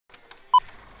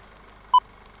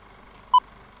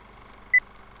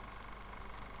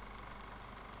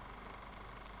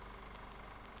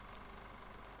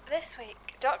This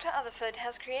week, Dr. Otherford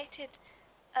has created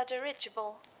a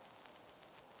dirigible.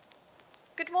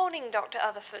 Good morning, Dr.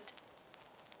 Otherford.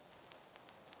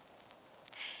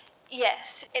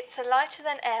 Yes, it's a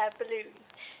lighter-than-air balloon,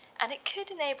 and it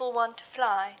could enable one to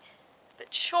fly,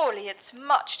 but surely it's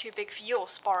much too big for your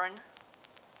Sporran.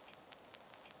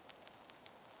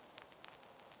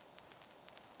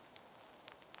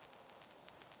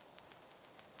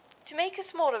 To make a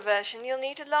smaller version, you'll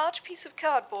need a large piece of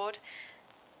cardboard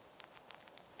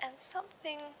and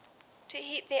something to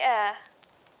heat the air.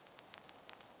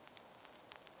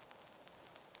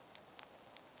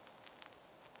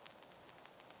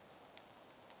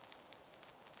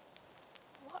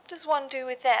 What does one do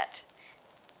with that?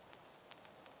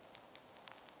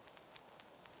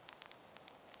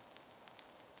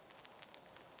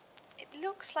 It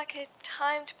looks like a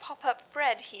timed pop-up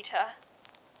bread heater.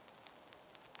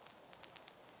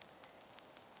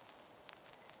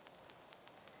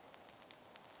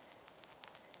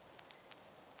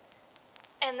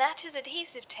 And that is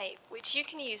adhesive tape, which you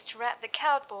can use to wrap the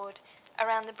cardboard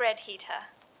around the bread heater.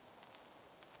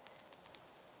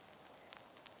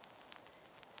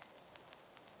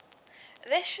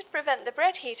 This should prevent the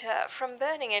bread heater from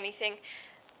burning anything,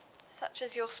 such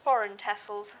as your Sporran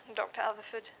tassels, Dr.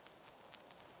 Otherford.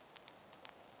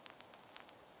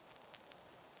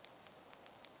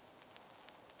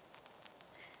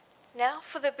 Now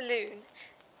for the balloon.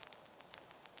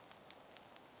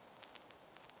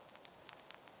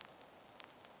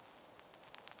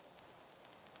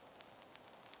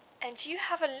 And you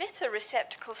have a litter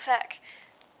receptacle sack,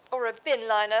 or a bin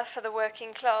liner for the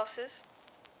working classes.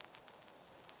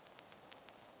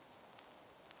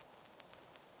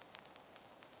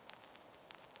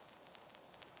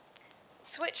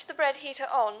 Switch the bread heater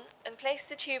on and place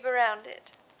the tube around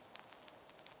it.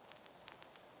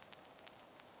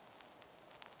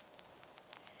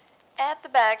 Add the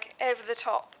bag over the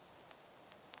top.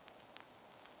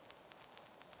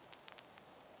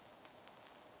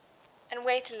 And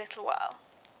wait a little while.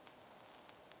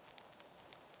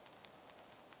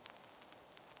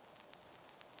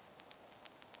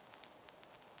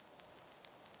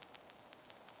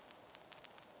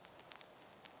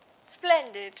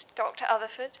 Splendid, Dr.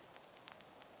 Otherford.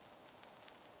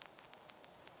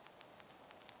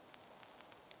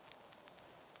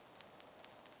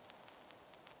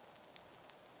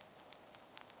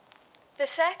 The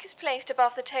sack is placed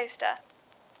above the toaster.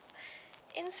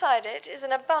 Inside it is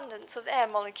an abundance of air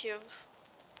molecules.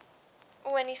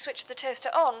 When you switch the toaster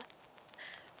on,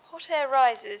 hot air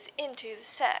rises into the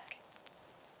sack.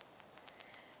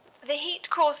 The heat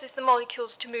causes the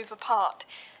molecules to move apart,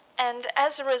 and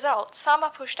as a result, some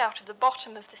are pushed out of the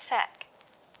bottom of the sack.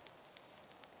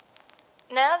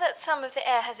 Now that some of the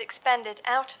air has expanded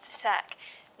out of the sack,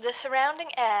 the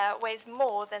surrounding air weighs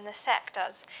more than the sack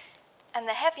does, and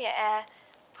the heavier air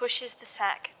pushes the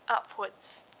sack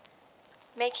upwards,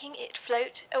 making it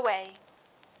float away.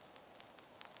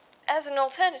 As an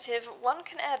alternative, one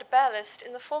can add ballast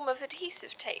in the form of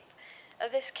adhesive tape.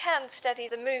 This can steady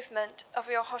the movement of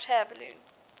your hot air balloon.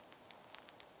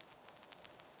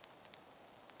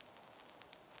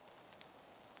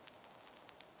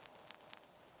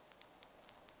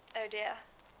 Oh dear.